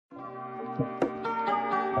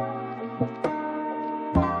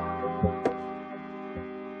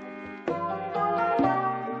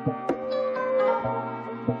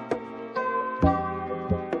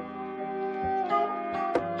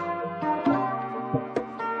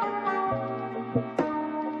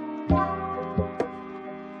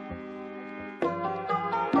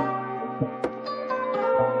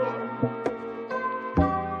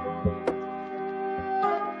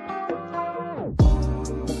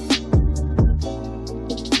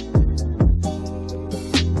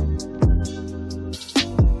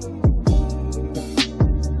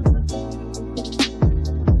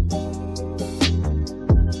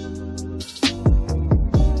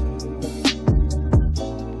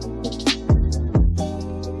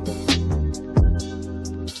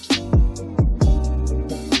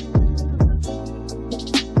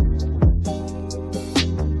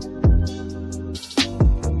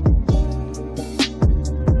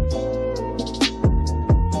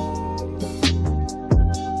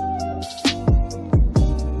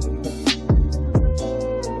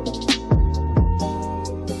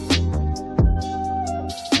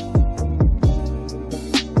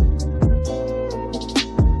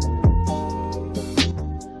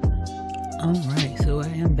Alright, so I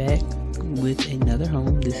am back with another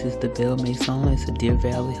home. This is the BELLE MAISON. It's a Deer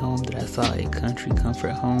Valley home that I saw at Country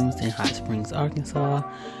Comfort Homes in Hot Springs, Arkansas.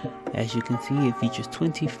 As you can see, it features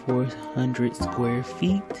 2,400 square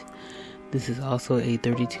feet. This is also a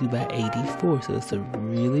 32 by 84, so it's a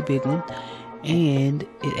really big one. And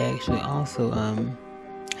it actually also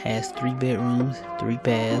has 3 bedrooms, 3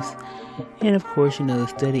 baths. And of course, you know, the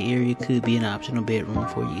study area could be an optional bedroom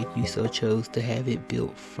for you if you so chose to have it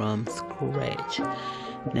built from scratch.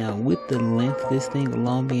 Now, with the length of this thing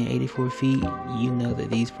alone being 84 feet, you know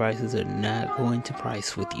that these prices are not going to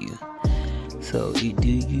price with you. So it do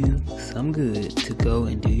you some good to go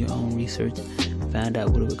and do your own research, find out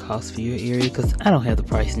what it would cost for your area, because I don't have the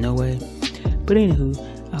price, no way. But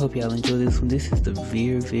anywho, I hope y'all enjoy this one. This is the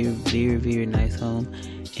very nice home.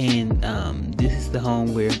 And this is the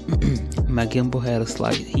home where my gimbal had a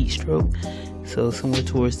slight heat stroke. So somewhere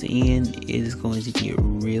towards the end, it is going to get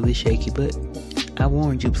really shaky. But I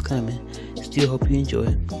warned you it was coming. Still hope you enjoy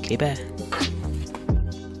it. Okay, bye.